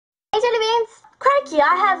Jelly Beans! Crikey,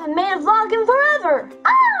 I haven't made a vlog in forever!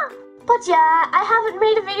 Ah! But yeah, I haven't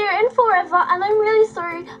made a video in forever and I'm really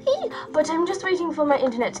sorry. But I'm just waiting for my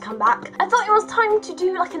internet to come back. I thought it was time to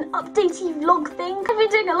do like an updatey vlog thing. I've been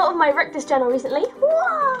doing a lot of my Wreck This channel recently.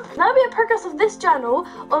 Wah! That'll be a progress of this channel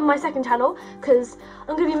on my second channel because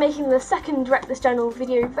I'm going to be making the second Wreck This channel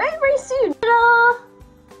video very, very soon. Ta-da!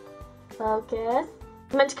 Focus.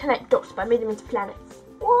 I meant to connect dots but I made them into planets.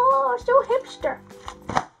 Whoa, so hipster.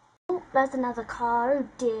 Oh, there's another car, oh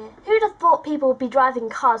dear. Who'd have thought people would be driving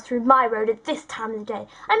cars through my road at this time of the day?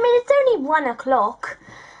 I mean, it's only 1 o'clock.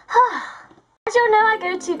 As you all know, I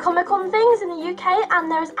go to Comic-Con things in the UK and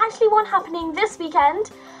there's actually one happening this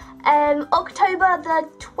weekend. October the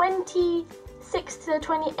 26th to the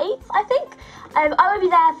 28th, I think. I will be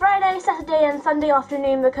there Friday, Saturday and Sunday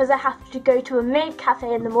afternoon because I have to go to a Maid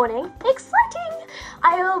cafe in the morning. Exciting!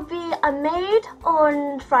 I will be a Maid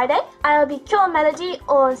on Friday. I will be Pure Melody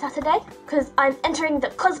on Saturday because I'm entering the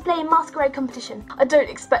cosplay masquerade competition. I don't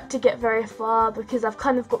expect to get very far because I've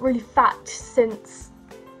kind of got really fat since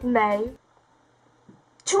May.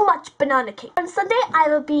 Too much banana cake. On Sunday I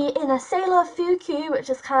will be in a Sailor Fuku, which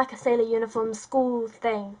is kind of like a sailor uniform school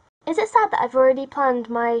thing. Is it sad that I've already planned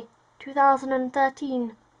my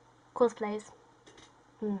 2013 cosplays?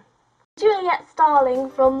 Juliet Starling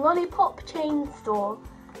from Lollipop Chain Store.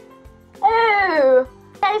 Oh!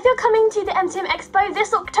 If you're coming to the MTM Expo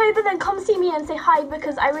this October, then come see me and say hi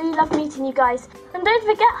because I really love meeting you guys. And don't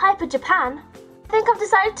forget Hyper Japan. I think I've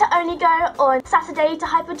decided to only go on Saturday to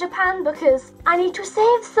Hyper Japan because I need to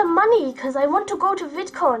save some money because I want to go to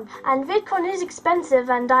VidCon and VidCon is expensive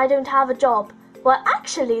and I don't have a job. Well,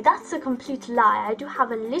 actually, that's a complete lie. I do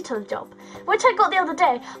have a little job, which I got the other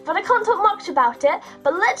day, but I can't talk much about it.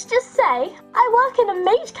 But let's just say I work in a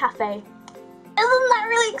Maid cafe. Isn't that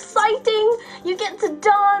really exciting? You get to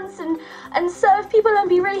dance and serve people and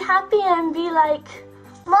be really happy and be like,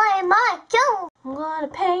 my, go! I'm gonna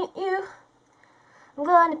paint you. I'm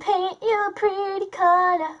gonna paint you a pretty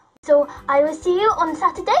color. So I will see you on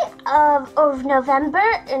Saturday of November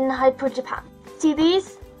in Hyper Japan. See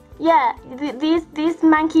these? Yeah, these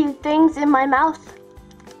manky things in my mouth.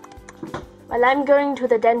 Well, I'm going to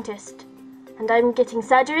the dentist and I'm getting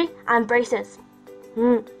surgery and braces.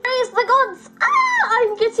 Praise the gods!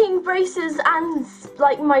 I'm getting braces and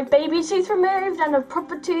like my baby tooth removed and a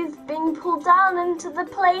proper tooth being pulled down into the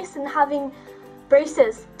place and having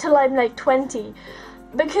braces till I'm like 20.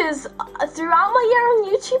 Because throughout my year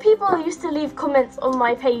on YouTube, people used to leave comments on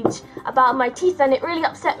my page about my teeth and it really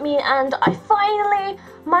upset me and I finally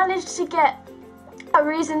managed to get a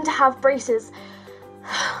reason to have braces.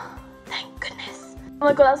 Thank goodness. Oh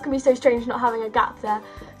my god, that's gonna be so strange not having a gap there.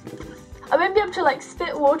 I won't be able to like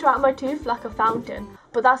spit water out of my tooth like a fountain,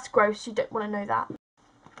 but that's gross, you don't want to know that.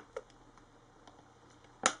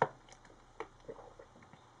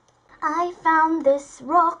 I found this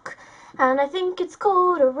rock and I think it's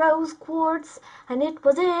called a rose quartz and it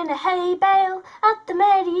was in a hay bale at the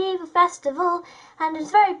medieval festival and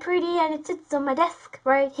it's very pretty and it sits on my desk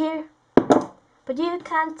right here. But you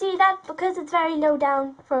can't see that because it's very low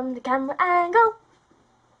down from the camera angle.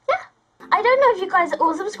 Yeah. I don't know if you guys are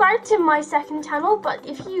all subscribed to my second channel, but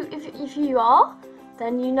if you are,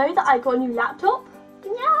 then you know that I got a new laptop.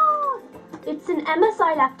 Yeah. It's an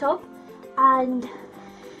MSI laptop and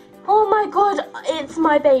oh my god, it's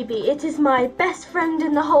my baby. It is my best friend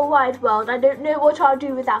in the whole wide world. I don't know what I'll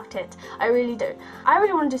do without it. I really don't. I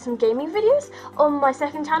really want to do some gaming videos on my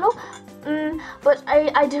second channel. But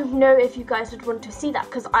I don't know if you guys would want to see that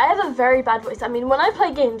because I have a very bad voice. I mean, when I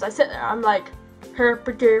play games, I sit there, I'm like,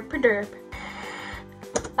 herp-a-derp-a-derp,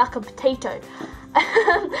 like a potato.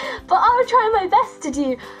 But I'll try my best to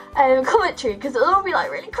do commentary because it'll all be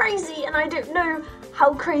like really crazy and I don't know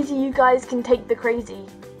how crazy you guys can take the crazy.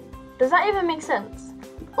 Does that even make sense?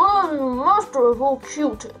 I'm master of all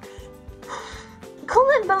computers.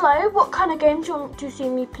 Comment below what kind of games you want to see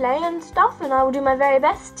me play and stuff and I will do my very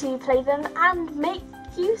best to play them and make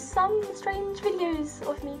you some strange videos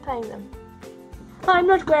of me playing them. I'm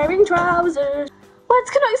not wearing trousers. Words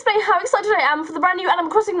cannot explain how excited I am for the brand new Animal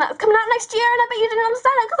Crossing that's coming out next year and I bet you didn't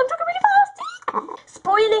understand it because I'm talking really fast.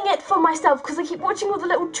 Spoiling it for myself because I keep watching all the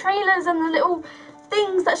little trailers and the little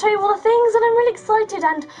things that show you all the things and I'm really excited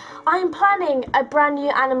and I'm planning a brand new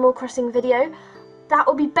Animal Crossing video that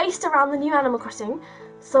will be based around the new Animal Crossing,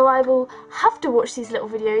 so I will have to watch these little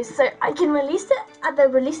videos so I can release it at the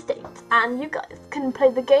release date and you guys can play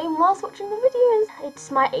the game whilst watching the videos. It's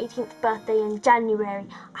my 18th birthday in January.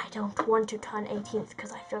 I don't want to turn 18th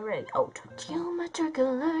because I feel really old. Geometric,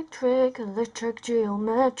 electric, electric,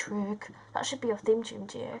 geometric. That should be your theme tune,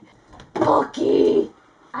 Geo. Bucky!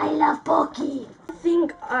 I love Pocky. I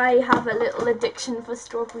think I have a little addiction for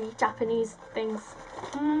strawberry Japanese things.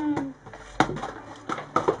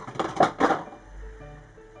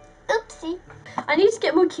 Oopsie. I need to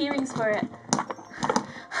get more keyrings for it.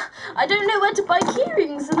 I don't know where to buy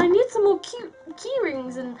keyrings, and I need some more cute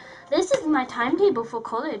keyrings. And this is my timetable for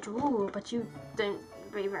college. Ooh, but you don't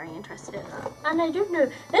be very interested in that. And I don't know.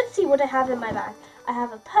 Let's see what I have in my bag. I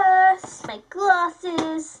have a purse, my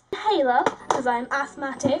glasses, inhaler because I'm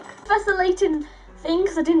asthmatic, Professor Layton thing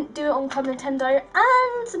because I didn't do it on Club Nintendo,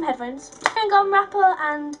 and some headphones, chewing gum wrapper,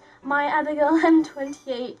 and my Abigail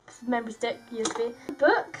M28 memory stick USB.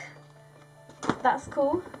 Book. That's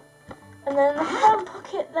cool. And then the front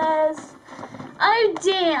pocket, there's... Oh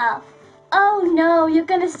dear! Oh no, you're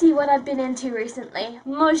gonna see what I've been into recently.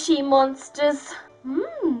 Mushy monsters.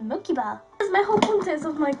 Monkey bar. There's my whole contents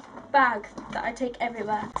of my bag that I take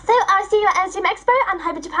everywhere. So I'll see you at Expo and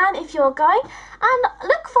Hyper Japan if you're going. And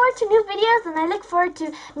look forward to new videos, and I look forward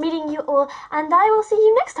to meeting you all. And I will see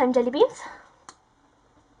you next time, Jelly Beans.